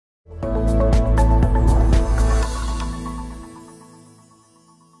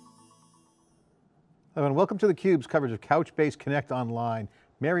Hello and welcome to theCUBE's coverage of Couchbase ConnectONLINE.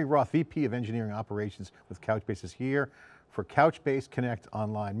 Mary Roth, VP of Engineering Operations with Couchbase is here for Couchbase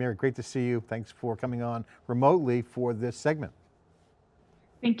ConnectONLINE. Mary, great to see you. Thanks for coming on remotely for this segment.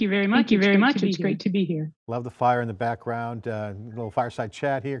 Thank you very much. It's great to be here. Love the fire in the background, little fireside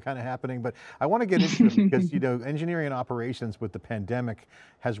chat here kind of happening, but I want to get into it because, engineering and operations with the pandemic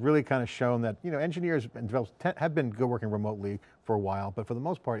has really kind of shown that, engineers and developers have been working remotely for a while, but for the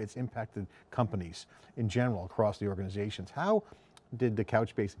most part, it's impacted companies in general across the organizations. How did the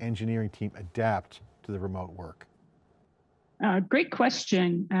Couchbase engineering team adapt to the remote work? Great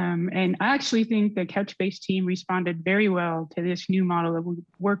question. And I actually think the Couchbase team responded very well to this new model of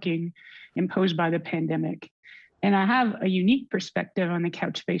working imposed by the pandemic. And I have a unique perspective on the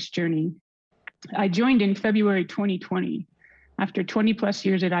Couchbase journey. I joined in February 2020, after 20 plus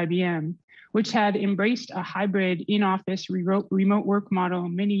years at IBM, which had embraced a hybrid in-office remote work model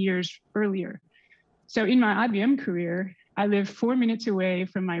many years earlier. So in my IBM career, I lived 4 minutes away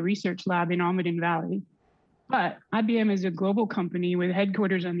from my research lab in Almaden Valley. But IBM is a global company with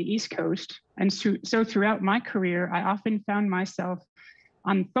headquarters on the East Coast. And so throughout my career, I often found myself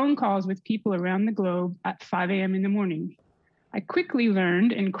on phone calls with people around the globe at 5 a.m. in the morning. I quickly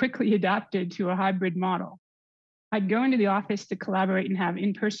learned and quickly adapted to a hybrid model. I'd go into the office to collaborate and have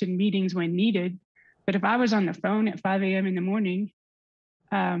in-person meetings when needed. But if I was on the phone at 5 a.m. in the morning,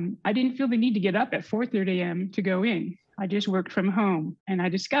 I didn't feel the need to get up at 4:30 a.m. to go in. I just worked from home, and I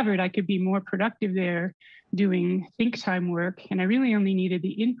discovered I could be more productive there doing think time work, and I really only needed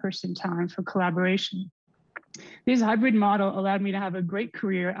the in-person time for collaboration. This hybrid model allowed me to have a great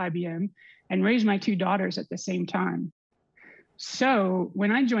career at IBM and raise my 2 daughters at the same time. So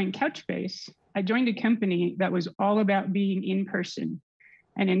when I joined Couchbase, I joined a company that was all about being in person.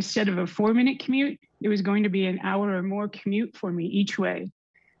 And instead of a 4-minute commute, it was going to be an hour or more commute for me each way.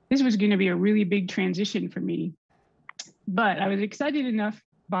 This was going to be a really big transition for me. But I was excited enough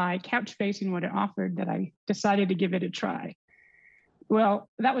by Couchbase and what it offered that I decided to give it a try. Well,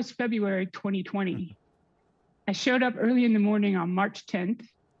 that was February 2020. I showed up early in the morning on March 10th,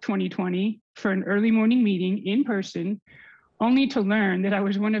 2020 for an early morning meeting in person, only to learn that I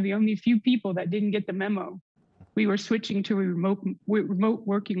was one of the only few people that didn't get the memo. We were switching to a remote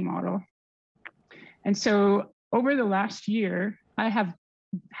working model. And so over the last year, I have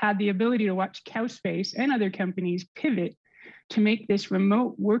had the ability to watch Couchbase and other companies pivot to make this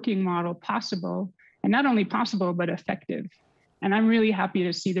remote working model possible, and not only possible, but effective. And I'm really happy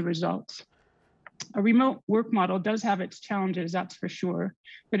to see the results. A remote work model does have its challenges, that's for sure,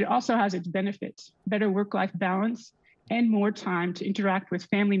 but it also has its benefits: better work-life balance and more time to interact with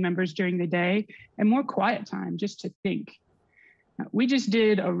family members during the day and more quiet time just to think. We just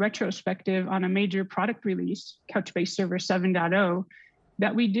did a retrospective on a major product release, Couchbase Server 7.0,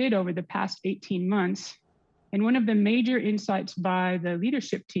 that we did over the past 18 months. And one of the major insights by the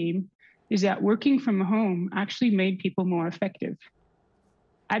leadership team is that working from home actually made people more effective.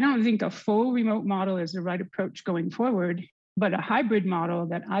 I don't think a full remote model is the right approach going forward, but a hybrid model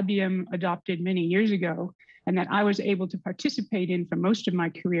that IBM adopted many years ago and that I was able to participate in for most of my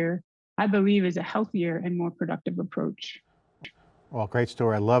career, I believe is a healthier and more productive approach. Well, great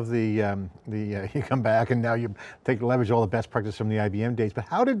story. I love the you come back and now you leverage all the best practice from the IBM days, but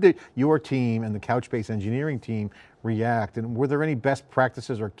how did your team and the Couchbase engineering team react? And were there any best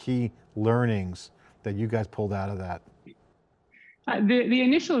practices or key learnings that you guys pulled out of that? The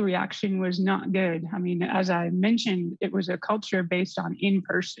initial reaction was not good. I mean, as I mentioned, it was a culture based on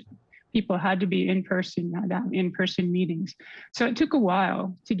in-person. People had to be in person, had to have in-person meetings. So it took a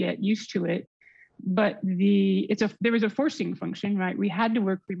while to get used to it. But there was a forcing function, right? We had to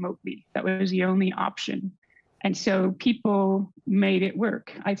work remotely. That was the only option. And so people made it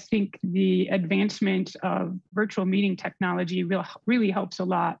work. I think the advancement of virtual meeting technology really helps a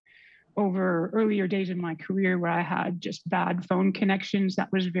lot over earlier days in my career where I had just bad phone connections.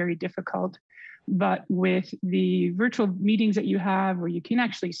 That was very difficult. But with the virtual meetings that you have where you can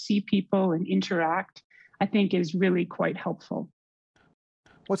actually see people and interact, I think is really quite helpful.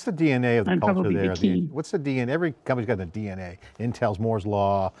 What's the DNA of the culture there? The what's the DNA? Every company's got a DNA. Intel's Moore's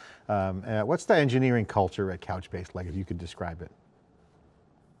Law. What's the engineering culture at Couchbase like, if you could describe it?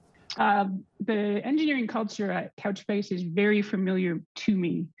 The engineering culture at Couchbase is very familiar to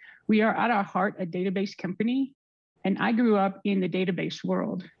me. We are at our heart a database company, and I grew up in the database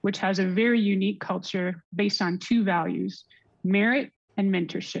world, which has a very unique culture based on 2 values: merit and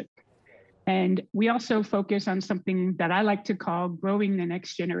mentorship. And we also focus on something that I like to call growing the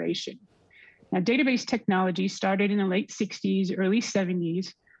next generation. Now, database technology started in the late 60s, early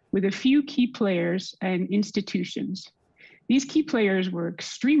 70s, with a few key players and institutions. These key players were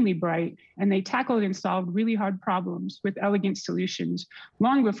extremely bright, and they tackled and solved really hard problems with elegant solutions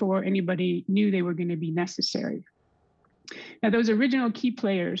long before anybody knew they were going to be necessary. Now, those original key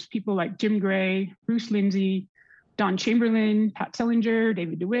players, people like Jim Gray, Bruce Lindsay, Don Chamberlain, Pat Sellinger,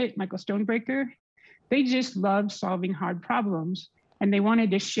 David DeWitt, Michael Stonebreaker, they just loved solving hard problems, and they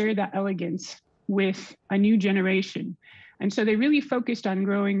wanted to share that elegance with a new generation. And so they really focused on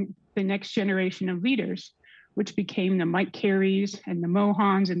growing the next generation of leaders, which became the Mike Careys and the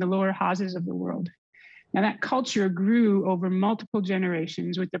Mohans and the Laura Haases of the world. Now that culture grew over multiple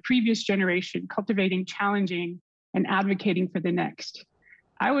generations, with the previous generation cultivating, challenging, and advocating for the next.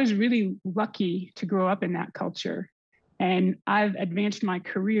 I was really lucky to grow up in that culture, and I've advanced my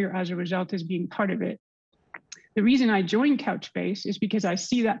career as a result as being part of it. The reason I joined Couchbase is because I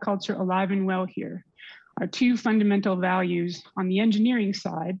see that culture alive and well here. Our two fundamental values on the engineering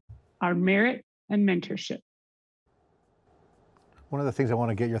side are merit and mentorship. One of the things I want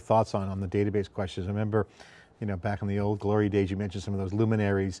to get your thoughts on the database questions. I remember, back in the old glory days, you mentioned some of those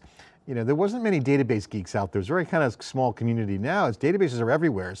luminaries. There wasn't many database geeks out there. It was a very kind of small community. Now, databases are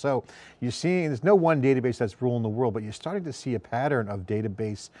everywhere. So you're seeing, there's no one database that's ruling the world, but you're starting to see a pattern of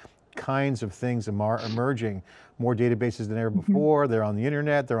database kinds of things emerging. More databases than ever before. They're on the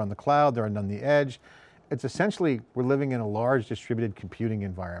internet, they're on the cloud, they're on the edge. It's essentially, we're living in a large distributed computing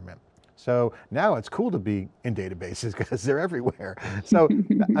environment. So now it's cool to be in databases because they're everywhere. So,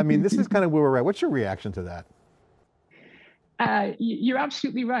 I mean, this is kind of where we're at. What's your reaction to that? You're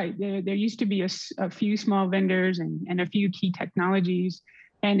absolutely right. There used to be a few small vendors and a few key technologies,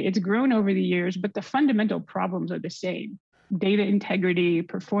 and it's grown over the years, but the fundamental problems are the same. Data integrity,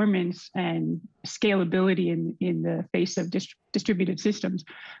 performance, and scalability in the face of distributed systems.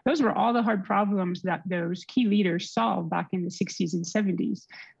 Those were all the hard problems that those key leaders solved back in the 60s and 70s.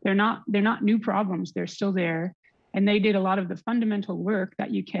 They're not new problems, they're still there. And they did a lot of the fundamental work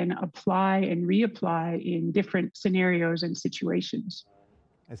that you can apply and reapply in different scenarios and situations.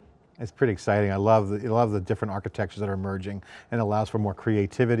 It's pretty exciting. I love the different architectures that are emerging, and allows for more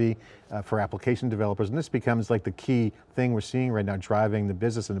creativity for application developers. And this becomes like the key thing we're seeing right now driving the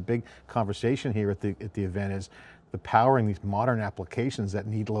business. And a big conversation here at the event is the powering these modern applications that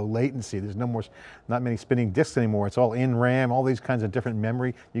need low latency. There's not many spinning disks anymore. It's all in RAM, all these kinds of different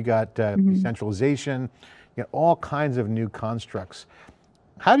memory. You got decentralization, you got all kinds of new constructs.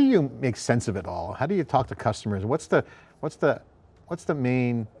 How do you make sense of it all? How do you talk to customers? What's the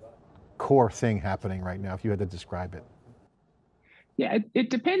main core thing happening right now, if you had to describe it? Yeah, it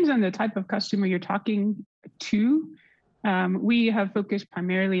depends on the type of customer you're talking to. We have focused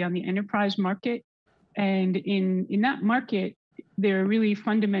primarily on the enterprise market. And in that market, there are really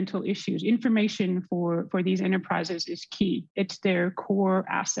fundamental issues. Information for these enterprises is key. It's their core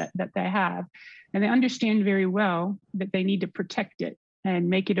asset that they have. And they understand very well that they need to protect it and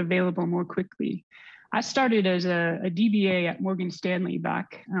make it available more quickly. I started as a DBA at Morgan Stanley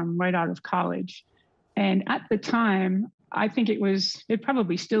back right out of college. And at the time, I think it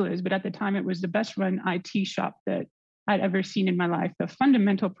probably still is, but at the time it was the best run IT shop that I'd ever seen in my life. The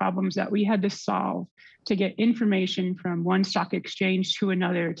fundamental problems that we had to solve to get information from one stock exchange to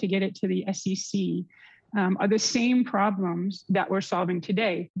another, to get it to the SEC, are the same problems that we're solving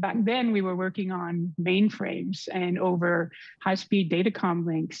today. Back then, we were working on mainframes and over high-speed datacom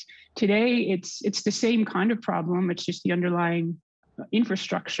links. Today, it's the same kind of problem. It's just the underlying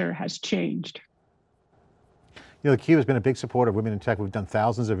infrastructure has changed. theCUBE has been a big supporter of women in tech. We've done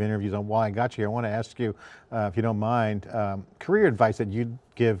thousands of interviews on why I got you. I want to ask you, if you don't mind, career advice that you'd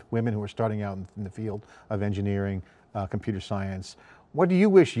give women who are starting out in the field of engineering, computer science. What do you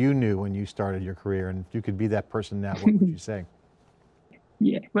wish you knew when you started your career? And if you could be that person now, what would you say?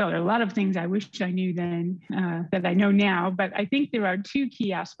 Yeah, well, there are a lot of things I wish I knew then that I know now, but I think there are two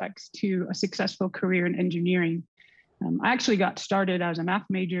key aspects to a successful career in engineering. I actually got started as a math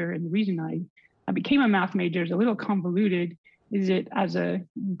major, and the reason I became a math major is a little convoluted, is that as a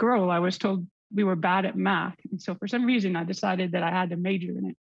girl, I was told we were bad at math. And so for some reason, I decided that I had to major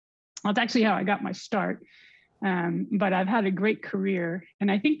in it. That's actually how I got my start. But I've had a great career.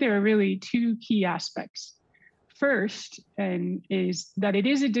 And I think there are really two key aspects. First, is that it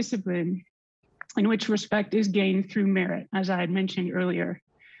is a discipline in which respect is gained through merit, as I had mentioned earlier.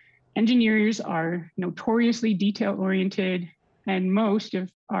 Engineers are notoriously detail-oriented, and most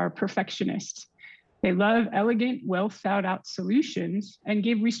are perfectionists. They love elegant, well-thought-out solutions and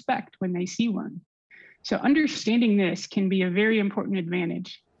give respect when they see one. So understanding this can be a very important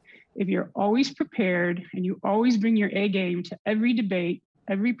advantage. If you're always prepared and you always bring your A game to every debate,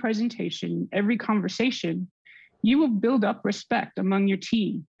 every presentation, every conversation, you will build up respect among your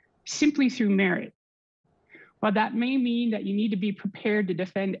team simply through merit. While that may mean that you need to be prepared to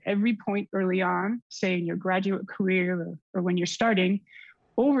defend every point early on, say in your graduate career or when you're starting,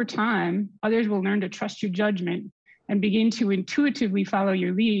 over time, others will learn to trust your judgment and begin to intuitively follow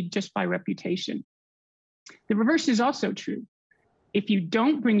your lead just by reputation. The reverse is also true. If you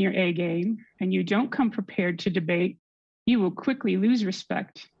don't bring your A game and you don't come prepared to debate, you will quickly lose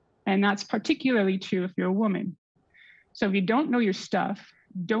respect. And that's particularly true if you're a woman. So if you don't know your stuff,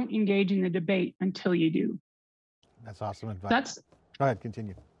 don't engage in the debate until you do. That's awesome advice. Go ahead,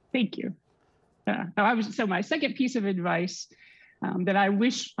 continue. Thank you. So my second piece of advice that I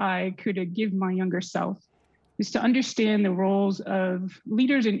wish I could give my younger self is to understand the roles of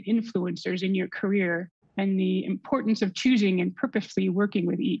leaders and influencers in your career and the importance of choosing and purposefully working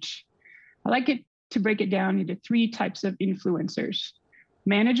with each. I like it to break it down into 3 types of influencers: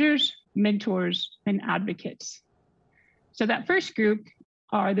 managers, mentors, and advocates. So that first group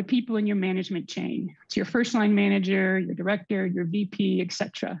are the people in your management chain. It's your first line manager, your director, your VP,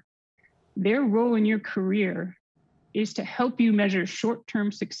 etc. Their role in your career is to help you measure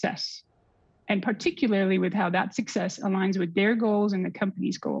short-term success, and particularly with how that success aligns with their goals and the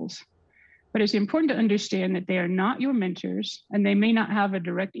company's goals. But it's important to understand that they are not your mentors, and they may not have a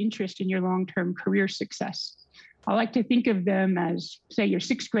direct interest in your long-term career success. I like to think of them as, say, your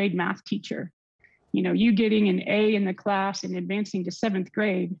 6th grade math teacher. You know, you getting an A in the class and advancing to 7th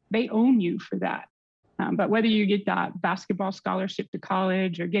grade, they own you for that. But whether you get that basketball scholarship to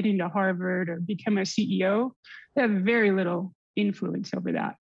college or get into Harvard or become a CEO, they have very little influence over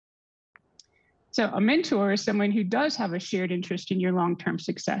that. So a mentor is someone who does have a shared interest in your long-term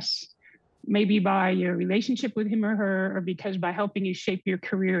success, maybe by your relationship with him or her, or because by helping you shape your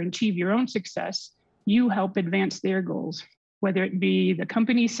career and achieve your own success, you help advance their goals, whether it be the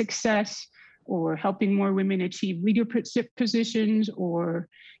company's success, or helping more women achieve leadership positions, or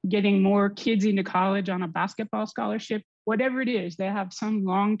getting more kids into college on a basketball scholarship. Whatever it is, they have some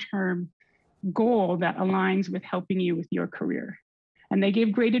long-term goal that aligns with helping you with your career. And they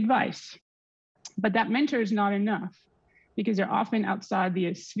give great advice. But that mentor is not enough, because they're often outside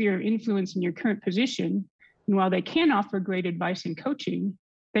the sphere of influence in your current position. And while they can offer great advice and coaching,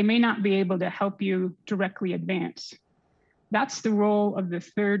 they may not be able to help you directly advance. That's the role of the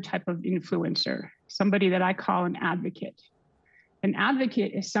third type of influencer, somebody that I call an advocate. An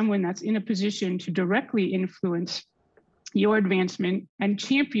advocate is someone that's in a position to directly influence your advancement and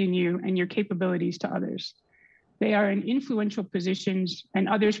champion you and your capabilities to others. They are in influential positions, and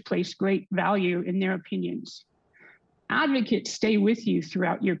others place great value in their opinions. Advocates stay with you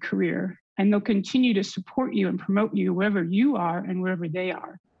throughout your career, and they'll continue to support you and promote you wherever you are and wherever they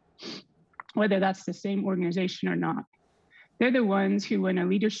are, whether that's the same organization or not. They're the ones who, when a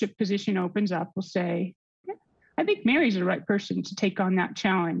leadership position opens up, will say, I think Mary's the right person to take on that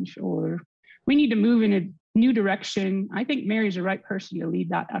challenge, or we need to move in a new direction. I think Mary's the right person to lead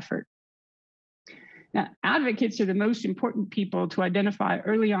that effort. Now, advocates are the most important people to identify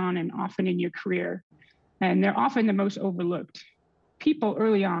early on and often in your career, and they're often the most overlooked. People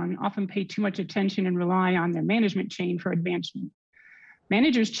early on often pay too much attention and rely on their management chain for advancement.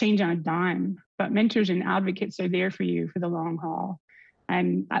 Managers change on a dime, but mentors and advocates are there for you for the long haul.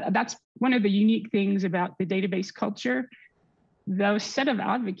 And that's one of the unique things about the database culture. Those set of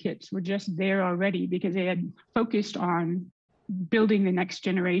advocates were just there already because they had focused on building the next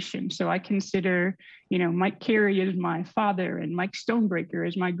generation. So I consider, Mike Carey as my father, and Mike Stonebreaker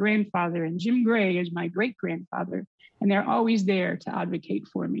as my grandfather, and Jim Gray as my great-grandfather. And they're always there to advocate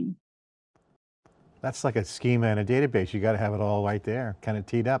for me. That's like a schema in a database. You got to have it all right there, kind of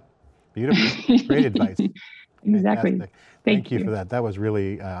teed up. Beautiful, great advice. Exactly. Fantastic. Thank you for that. That was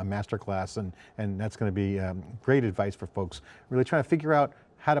really a masterclass, and that's going to be great advice for folks really trying to figure out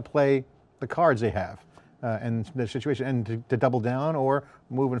how to play the cards they have and the situation, and to double down or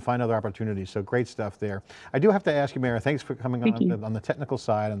move and find other opportunities. So great stuff there. I do have to ask you, Mara, thanks for coming on the technical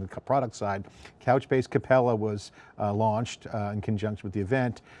side and the product side. Couchbase Capella was launched in conjunction with the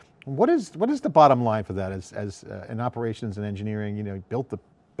event. What is the bottom line for that as in operations and engineering, built the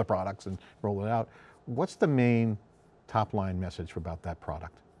products and rolled it out? What's the main top line message about that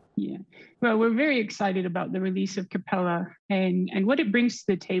product? Yeah, well, we're very excited about the release of Capella, and what it brings to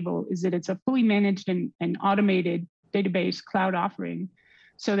the table is that it's a fully managed and automated database cloud offering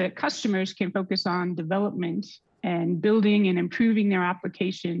so that customers can focus on development and building and improving their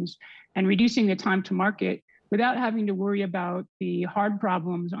applications and reducing the time to market without having to worry about the hard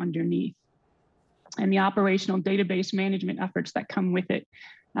problems underneath and the operational database management efforts that come with it.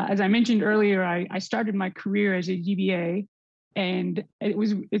 As I mentioned earlier, I started my career as a DBA, and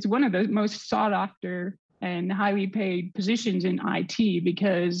it's one of the most sought after and highly paid positions in IT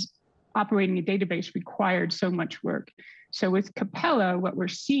because operating a database required so much work. So with Capella, what we're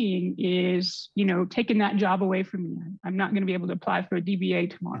seeing is, taking that job away from me. I'm not going to be able to apply for a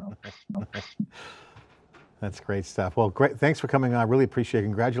DBA tomorrow. That's great stuff. Well, great. Thanks for coming on. Really appreciate it.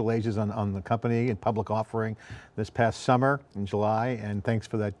 Congratulations on the company and public offering this past summer in July. And thanks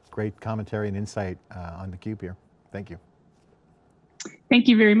for that great commentary and insight on theCUBE here. Thank you. Thank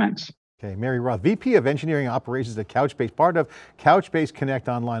you very much. Okay, Mary Roth, VP of Engineering Operations at Couchbase, part of Couchbase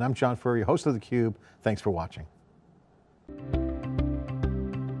ConnectONLINE. I'm John Furrier, host of theCUBE. Thanks for watching.